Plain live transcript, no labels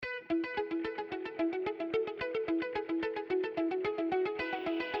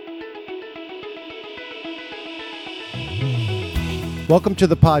Welcome to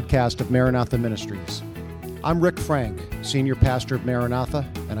the podcast of Maranatha Ministries. I'm Rick Frank, Senior Pastor of Maranatha,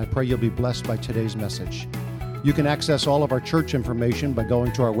 and I pray you'll be blessed by today's message. You can access all of our church information by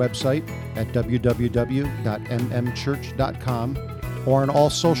going to our website at www.mmchurch.com or on all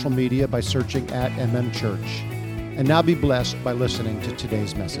social media by searching at mmchurch. And now be blessed by listening to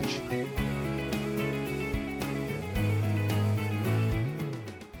today's message.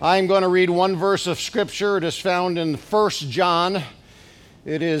 I'm going to read one verse of Scripture. It is found in 1 John.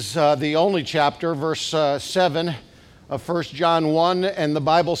 It is the only chapter, verse 7 of 1 John 1, and the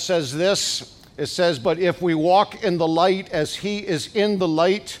Bible says this. It says, "But if we walk in the light as he is in the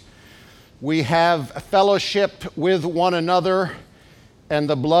light, we have fellowship with one another, and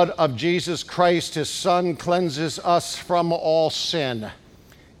the blood of Jesus Christ, his Son, cleanses us from all sin."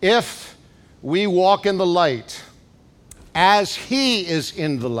 If we walk in the light as he is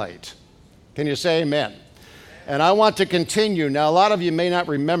in the light. Can you say amen? And I want to continue. Now, a lot of you may not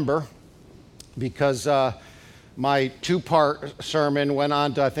remember because my two-part sermon went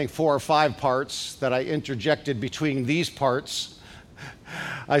on to, I think, 4 or 5 parts that I interjected between these parts.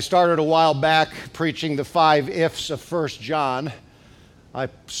 I started a while back preaching the 5 Ifs of 1 John. I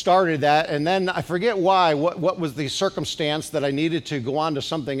started that, and then I forget why, what was the circumstance that I needed to go on to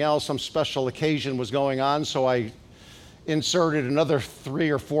something else. Some special occasion was going on, so I inserted another 3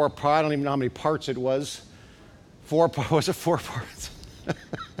 or 4 parts. I don't even know how many parts it was. Was it 4 parts?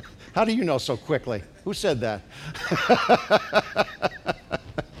 How do you know so quickly? Who said that?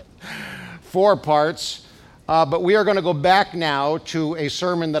 4 parts. But we are going to go back now to a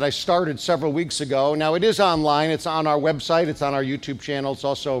sermon that I started several weeks ago. Now, it is online. It's on our website. It's on our YouTube channel. It's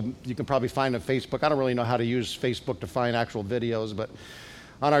also, you can probably find it on Facebook. I don't really know how to use Facebook to find actual videos, but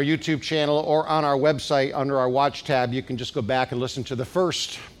on our YouTube channel or on our website under our Watch tab, you can just go back and listen to the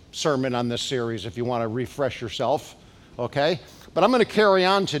first sermon on this series if you want to refresh yourself, okay? But I'm going to carry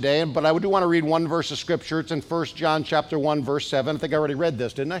on today, but I do want to read one verse of Scripture. It's in 1 John chapter 1, verse 7. I think I already read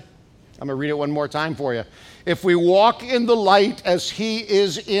this, didn't I? I'm going to read it one more time for you. If we walk in the light as he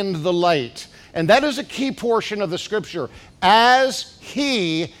is in the light. And that is a key portion of the Scripture. As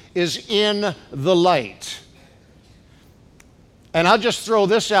he is in the light. And I'll just throw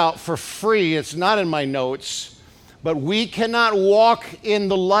this out for free. It's not in my notes. But we cannot walk in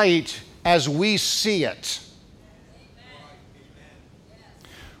the light as we see it.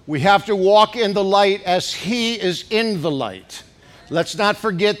 We have to walk in the light as he is in the light. Let's not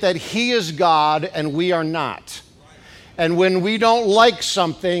forget that he is God and we are not. And when we don't like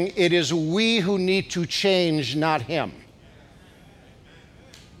something, it is we who need to change, not him.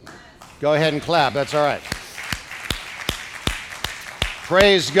 Go ahead and clap. That's all right.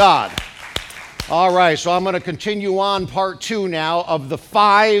 Praise God. All right, so I'm going to continue on part 2 now of the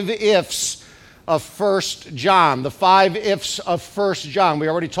 5 Ifs of 1 John. The 5 Ifs of 1 John. We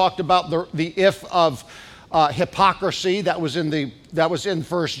already talked about the if of hypocrisy that was in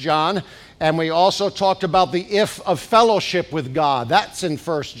 1 John, and we also talked about the if of fellowship with God. That's in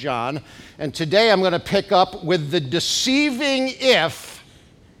 1 John. And today I'm going to pick up with the deceiving if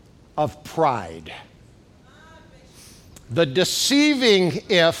of pride. The deceiving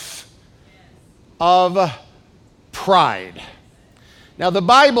if of pride. Now the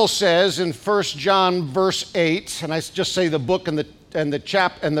Bible says in 1 John verse 8, and I just say the book and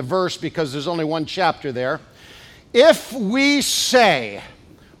the verse because there's only one chapter there. If we say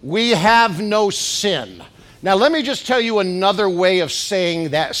we have no sin. Now let me just tell you another way of saying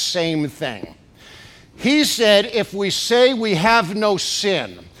that same thing. He said if we say we have no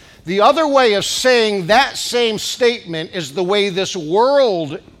sin. The other way of saying that same statement is the way this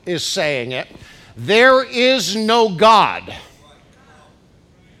world is saying it. There is no God.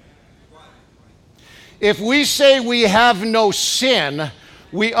 If we say we have no sin,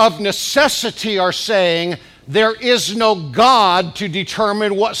 we of necessity are saying there is no God to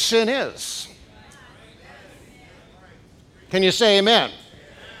determine what sin is. Can you say amen?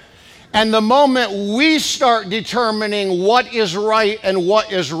 And the moment we start determining what is right and what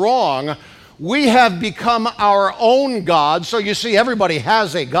is wrong, we have become our own God. So you see, everybody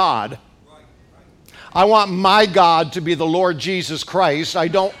has a God. I want my God to be the Lord Jesus Christ.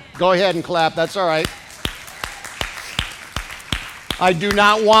 Go ahead and clap, that's all right. I do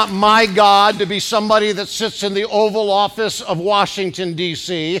not want my God to be somebody that sits in the Oval Office of Washington,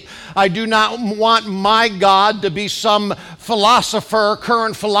 D.C. I do not want my God to be some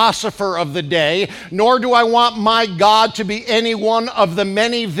current philosopher of the day, nor do I want my God to be any one of the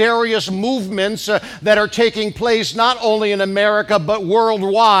many various movements that are taking place not only in America but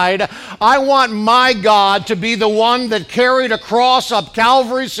worldwide. I want my God to be the one that carried a cross up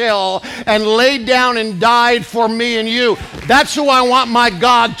Calvary's Hill and laid down and died for me and you. That's who I want my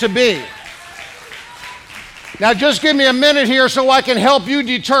God to be. Now just give me a minute here so I can help you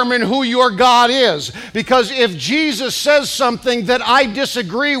determine who your God is. Because if Jesus says something that I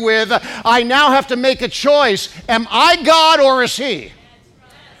disagree with, I now have to make a choice. Am I God or is He?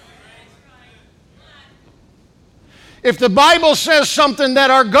 If the Bible says something that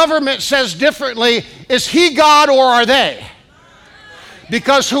our government says differently, is He God or are they?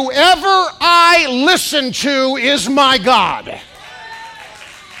 Because whoever I listen to is my God.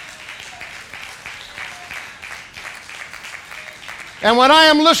 And when I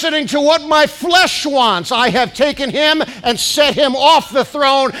am listening to what my flesh wants, I have taken Him and set Him off the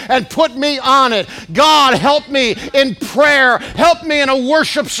throne and put me on it. God, help me in prayer. Help me in a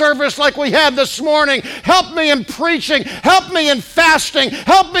worship service like we had this morning. Help me in preaching. Help me in fasting.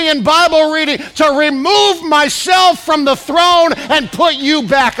 Help me in Bible reading to remove myself from the throne and put You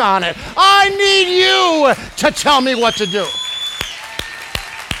back on it. I need You to tell me what to do.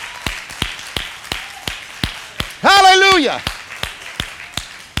 Hallelujah.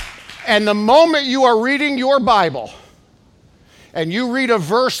 And the moment you are reading your Bible and you read a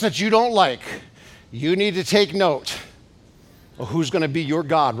verse that you don't like, you need to take note of who's going to be your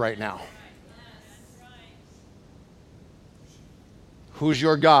God right now. Who's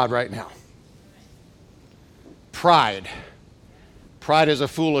your God right now? Pride. Pride is a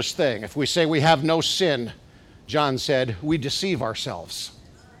foolish thing. If we say we have no sin, John said, we deceive ourselves.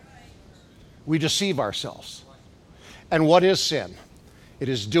 We deceive ourselves. And what is sin? It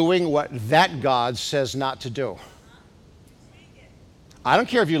is doing what that God says not to do. I don't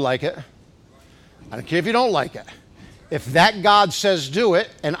care if you like it. I don't care if you don't like it. If that God says do it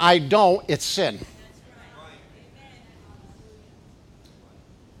and I don't, it's sin.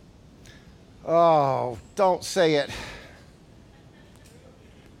 Oh, don't say it.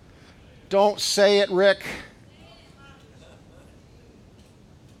 Don't say it, Rick.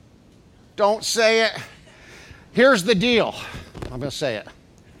 Don't say it. Here's the deal. I'm going to say it.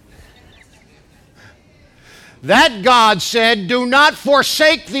 That God said, do not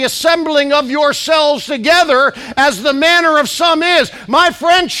forsake the assembling of yourselves together as the manner of some is. My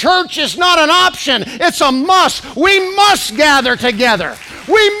friend, church is not an option. It's a must. We must gather together.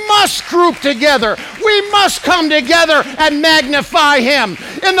 We must group together. We must come together and magnify Him.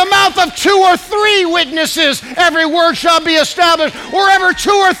 In the mouth of 2 or 3 witnesses, every word shall be established. Wherever 2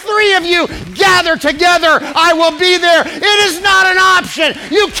 or 3 of you gather together, I will be there. It is not an option.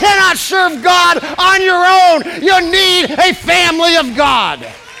 You cannot serve God on your own. You need a family of God.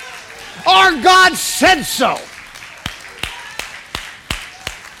 Our God said so.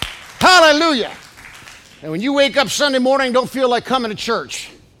 Hallelujah. And when you wake up Sunday morning, don't feel like coming to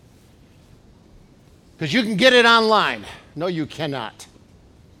church. Because you can get it online. No, you cannot.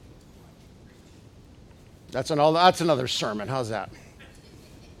 That's another sermon. How's that?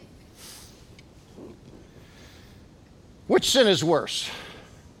 Which sin is worse?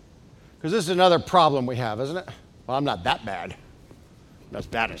 Because this is another problem we have, isn't it? Well, I'm not that bad. I'm as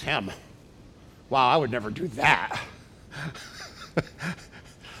bad as him. Wow, I would never do that.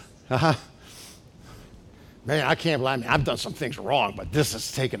 Man, I can't believe I've done some things wrong, but this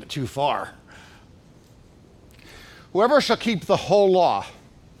has taken it too far. Whoever shall keep the whole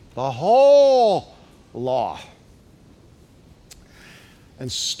law,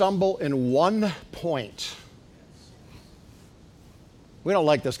 and stumble in one point. We don't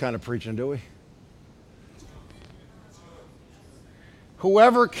like this kind of preaching, do we?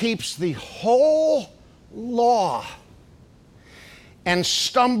 Whoever keeps the whole law and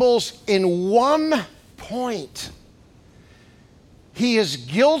stumbles in one point, he is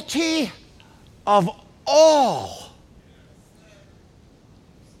guilty of all.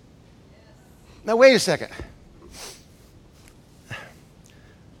 Now, wait a second.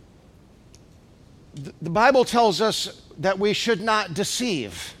 The Bible tells us that we should not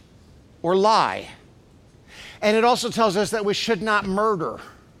deceive or lie. And it also tells us that we should not murder.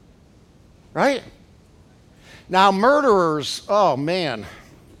 Right? Now, murderers, oh man,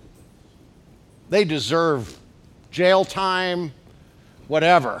 they deserve jail time,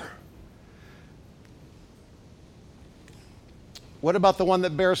 whatever. What about the one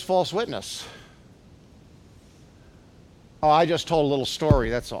that bears false witness? Oh, I just told a little story,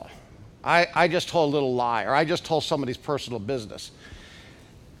 that's all. I just told a little lie, or I just told somebody's personal business.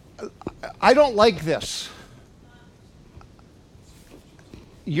 I don't like this.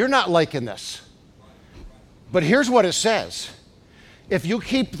 You're not liking this. But here's what it says. If you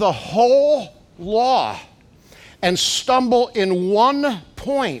keep the whole law and stumble in one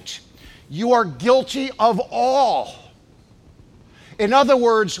point, you are guilty of all. In other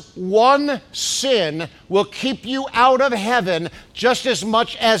words, one sin will keep you out of heaven just as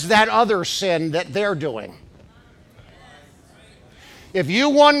much as that other sin that they're doing. If you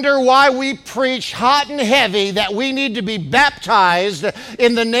wonder why we preach hot and heavy that we need to be baptized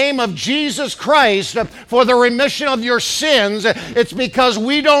in the name of Jesus Christ for the remission of your sins, it's because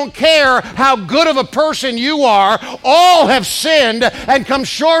we don't care how good of a person you are. All have sinned and come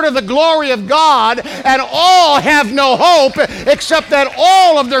short of the glory of God, and all have no hope except that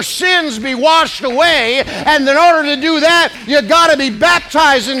all of their sins be washed away. And in order to do that, you got to be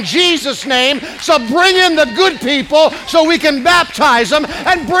baptized in Jesus' name. So bring in the good people so we can baptize them,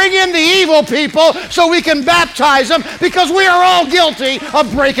 and bring in the evil people so we can baptize them, because we are all guilty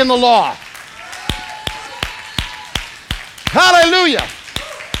of breaking the law. Hallelujah.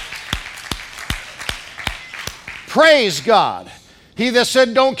 Praise God. He that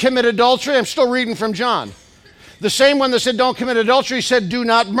said don't commit adultery, I'm still reading from John. The same one that said don't commit adultery said do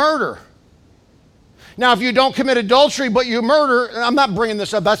not murder. Now, if you don't commit adultery but you murder, I'm not bringing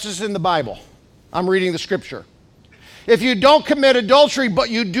this up, that's just in the Bible. I'm reading the scripture. If you don't commit adultery but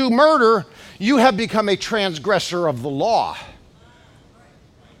you do murder, you have become a transgressor of the law.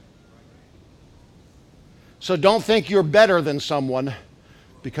 So don't think you're better than someone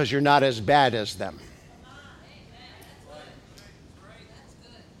because you're not as bad as them.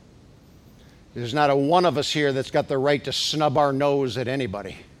 There's not a one of us here that's got the right to snub our nose at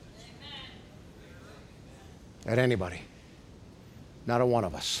anybody. At anybody. Not a one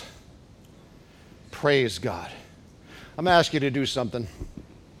of us. Praise God. I'm going to ask you to do something.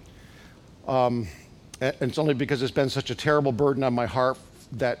 And it's only because it's been such a terrible burden on my heart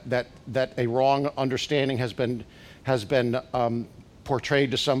that a wrong understanding has been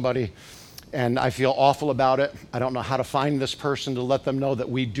portrayed to somebody, and I feel awful about it. I don't know how to find this person to let them know that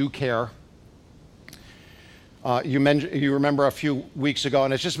we do care. You remember a few weeks ago,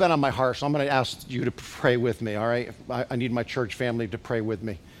 and it's just been on my heart, so I'm going to ask you to pray with me, all right? I need my church family to pray with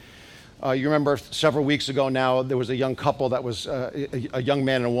me. You remember several weeks ago now, there was a young couple that was a young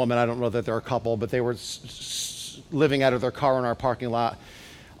man and a woman. I don't know that they're a couple, but they were living out of their car in our parking lot.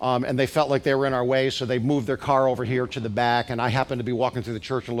 And they felt like they were in our way, so they moved their car over here to the back. And I happened to be walking through the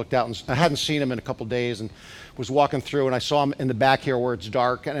church and looked out, and I hadn't seen them in a couple days, and was walking through, and I saw them in the back here where it's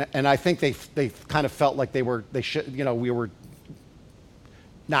dark. And I think they kind of felt like we were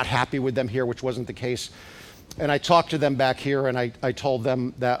not happy with them here, which wasn't the case. And I talked to them back here, and I told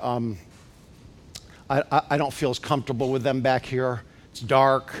them that I don't feel as comfortable with them back here. It's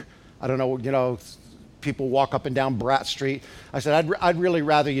dark. I don't know, people walk up and down Bratt Street. I said, I'd really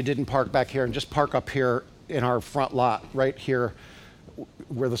rather you didn't park back here and just park up here in our front lot, right here,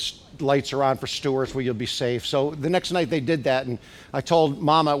 where the lights are on for stewards, where you'll be safe. So the next night they did that, and I told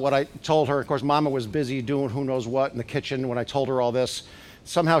Mama what I told her. Of course, Mama was busy doing who knows what in the kitchen when I told her all this.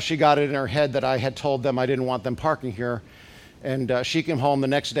 Somehow she got it in her head that I had told them I didn't want them parking here. And she came home the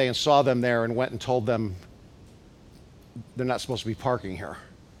next day and saw them there and went and told them they're not supposed to be parking here.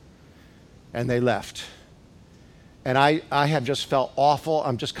 And they left. And I have just felt awful.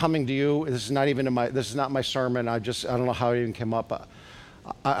 I'm just coming to you. This is not my sermon. I don't know how it even came up.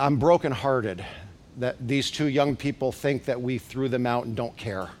 I'm brokenhearted that these two young people think that we threw them out and don't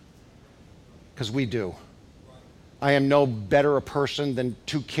care. Because we do. I am no better a person than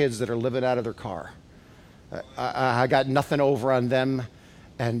two kids that are living out of their car. I got nothing over on them,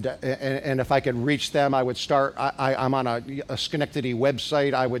 and if I could reach them, I would start. I'm on a Schenectady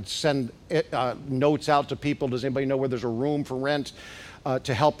website. I would send notes out to people. Does anybody know where there's a room for rent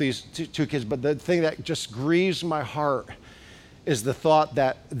to help these two kids? But the thing that just grieves my heart is the thought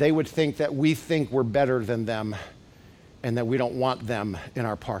that they would think that we think we're better than them, and that we don't want them in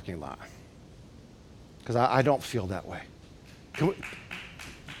our parking lot. Because I don't feel that way.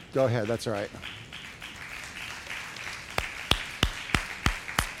 Go ahead, that's all right.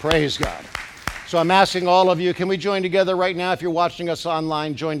 Praise God. So I'm asking all of you, can we join together right now? If you're watching us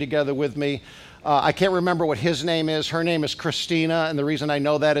online, join together with me. I can't remember what his name is. Her name is Christina, and the reason I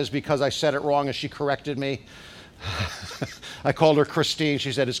know that is because I said it wrong and she corrected me. I called her Christine.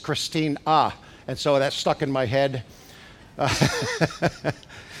 She said, it's Christine, and so that stuck in my head.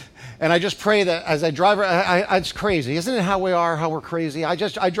 And I just pray that as I drive, it's crazy. Isn't it how we are, how we're crazy? I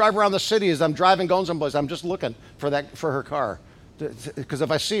drive around the city as I'm driving, going someplace. I'm just looking for her car. Because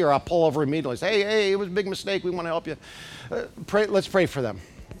if I see her, I'll pull over immediately. Say, hey, it was a big mistake. We want to help you. Let's pray for them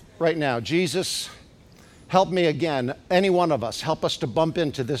right now. Jesus, help me again. Any one of us, help us to bump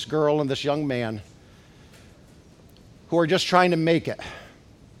into this girl and this young man who are just trying to make it,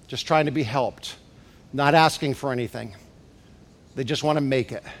 just trying to be helped, not asking for anything. They just want to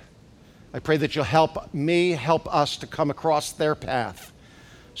make it. I pray that you'll help me, help us to come across their path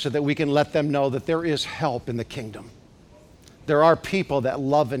so that we can let them know that there is help in the kingdom. There are people that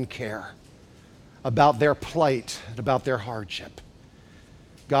love and care about their plight and about their hardship.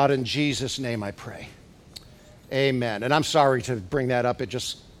 God, in Jesus' name I pray. Amen. And I'm sorry to bring that up. I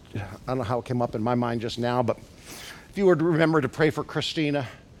don't know how it came up in my mind just now, but if you would remember to pray for Christina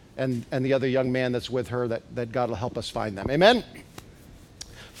and the other young man that's with her, that God will help us find them. Amen?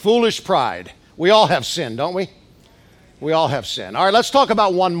 Foolish pride. We all have sin, don't we? We all have sin. All right, let's talk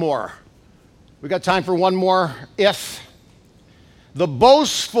about one more. We got time for one more if. The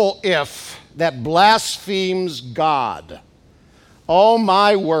boastful if that blasphemes God. Oh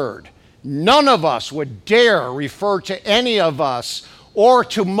my word. None of us would dare refer to any of us or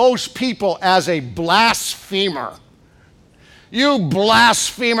to most people as a blasphemer. You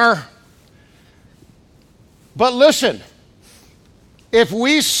blasphemer. But listen, if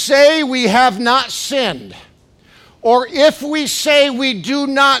we say we have not sinned, or if we say we do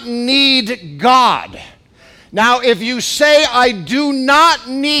not need God. Now, if you say I do not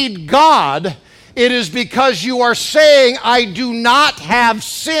need God, it is because you are saying I do not have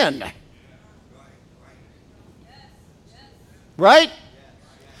sin. Right?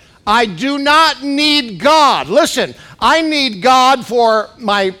 I do not need God. Listen, I need God for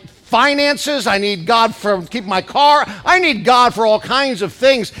my finances. I need God for keep my car. I need God for all kinds of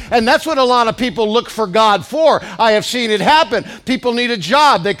things. And that's what a lot of people look for God for. I have seen it happen. People need a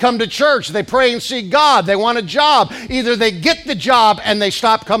job. They come to church. They pray and seek God. They want a job. Either they get the job and they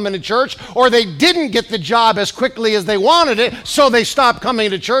stop coming to church, or they didn't get the job as quickly as they wanted it, so they stopped coming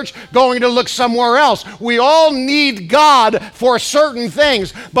to church, going to look somewhere else. We all need God for certain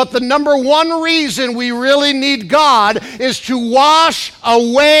things, but the number one reason we really need God is to wash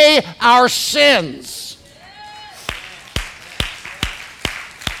away our sins.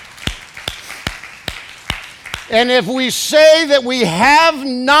 And if we say that we have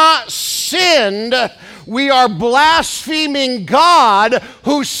not sinned, we are blaspheming God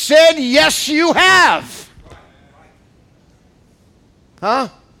who said, yes, you have. Huh?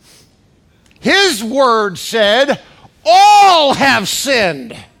 His word said, all have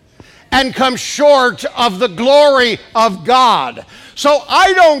sinned and come short of the glory of God. So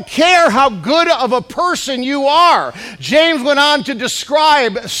I don't care how good of a person you are. James went on to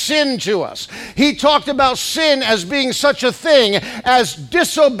describe sin to us. He talked about sin as being such a thing as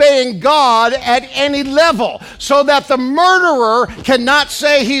disobeying God at any level, so that the murderer cannot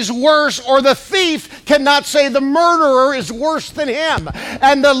say he's worse, or the thief cannot say the murderer is worse than him,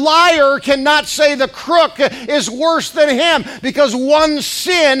 and the liar cannot say the crook is worse than him, because one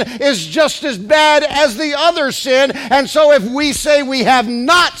sin is just as bad as the other sin. And so if we say we have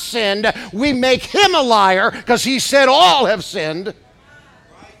not sinned, we make him a liar, because he said all have sinned,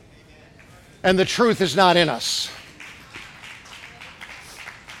 and the truth is not in us.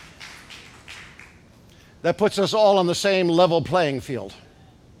 That puts us all on the same level playing field.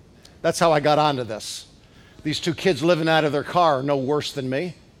 That's how I got onto this. These two kids living out of their car are no worse than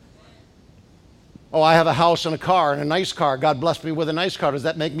me. Oh, I have a house and a car and a nice car. God blessed me with a nice car. Does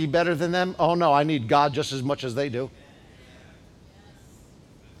that make me better than them? Oh no, I need God just as much as they do.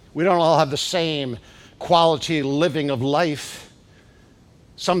 We don't all have the same quality living of life.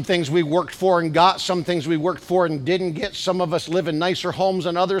 Some things we worked for and got, some things we worked for and didn't get. Some of us live in nicer homes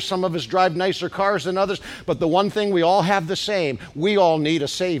than others. Some of us drive nicer cars than others. But the one thing we all have the same, we all need a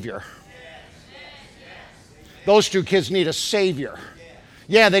Savior. Those two kids need a Savior.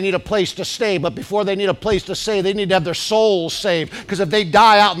 Yeah, they need a place to stay, but before they need a place to stay, they need to have their souls saved. Because if they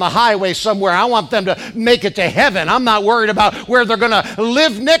die out on the highway somewhere, I want them to make it to heaven. I'm not worried about where they're going to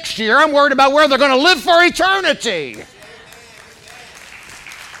live next year. I'm worried about where they're going to live for eternity.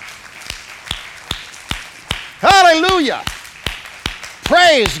 Hallelujah.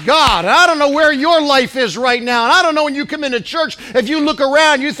 Praise God. I don't know where your life is right now. And I don't know when you come into church, if you look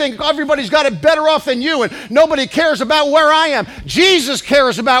around, you think everybody's got it better off than you and nobody cares about where I am. Jesus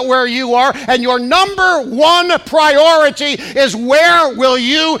cares about where you are, and your number one priority is where will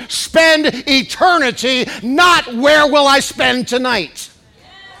you spend eternity, not where will I spend tonight.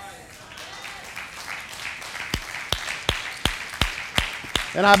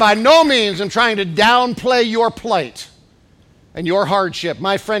 And I by no means am trying to downplay your plight and your hardship.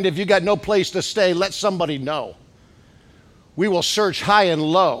 My friend, if you got no place to stay, let somebody know. We will search high and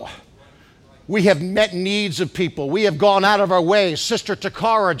low. We have met needs of people. We have gone out of our way. Sister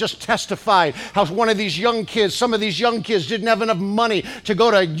Takara just testified how some of these young kids didn't have enough money to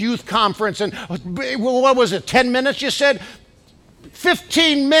go to a youth conference. And what was it, 10 minutes you said?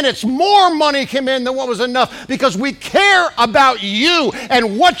 15 minutes, more money came in than what was enough, because we care about you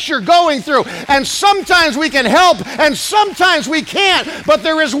and what you're going through. And sometimes we can help and sometimes we can't. But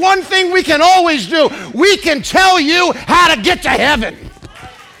there is one thing we can always do. We can tell you how to get to heaven.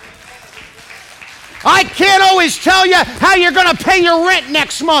 I can't always tell you how you're going to pay your rent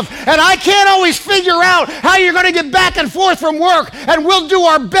next month. And I can't always figure out how you're going to get back and forth from work. And we'll do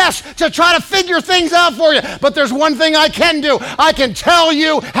our best to try to figure things out for you. But there's one thing I can do. I can tell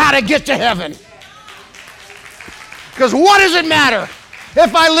you how to get to heaven. Because what does it matter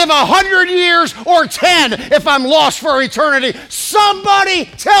if I live 100 years or 10 if I'm lost for eternity? Somebody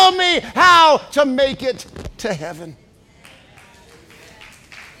tell me how to make it to heaven.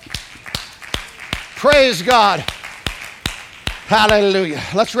 Praise God. Hallelujah.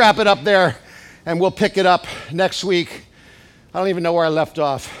 Let's wrap it up there, and we'll pick it up next week. I don't even know where I left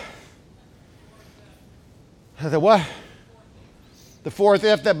off. The what? The fourth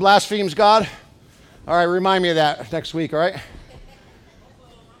if that blasphemes God? All right, remind me of that next week, all right?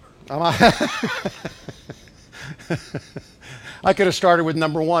 I could have started with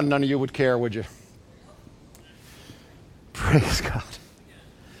number one. None of you would care, would you? Praise God.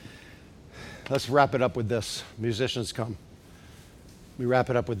 Let's wrap it up with this. Musicians, come. We wrap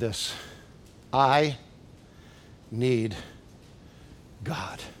it up with this. I need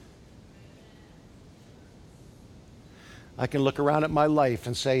God. I can look around at my life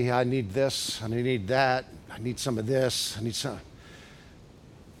and say, I need this, and I need that, I need some of this, I need some.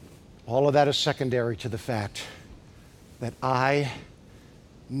 All of that is secondary to the fact that I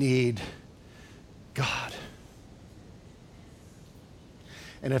need God.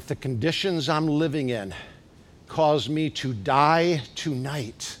 And if the conditions I'm living in cause me to die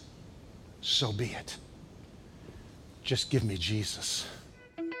tonight, so be it. Just give me Jesus.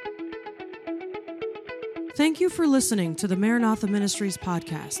 Thank you for listening to the Maranatha Ministries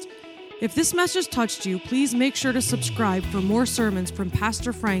podcast. If this message touched you, please make sure to subscribe for more sermons from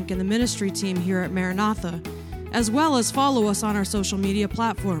Pastor Frank and the ministry team here at Maranatha, as well as follow us on our social media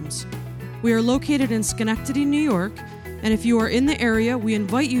platforms. We are located in Schenectady, New York, and if you are in the area, we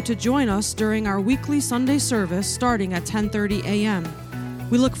invite you to join us during our weekly Sunday service starting at 10:30 a.m.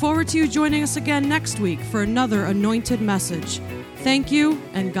 We look forward to you joining us again next week for another anointed message. Thank you,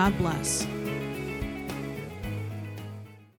 and God bless.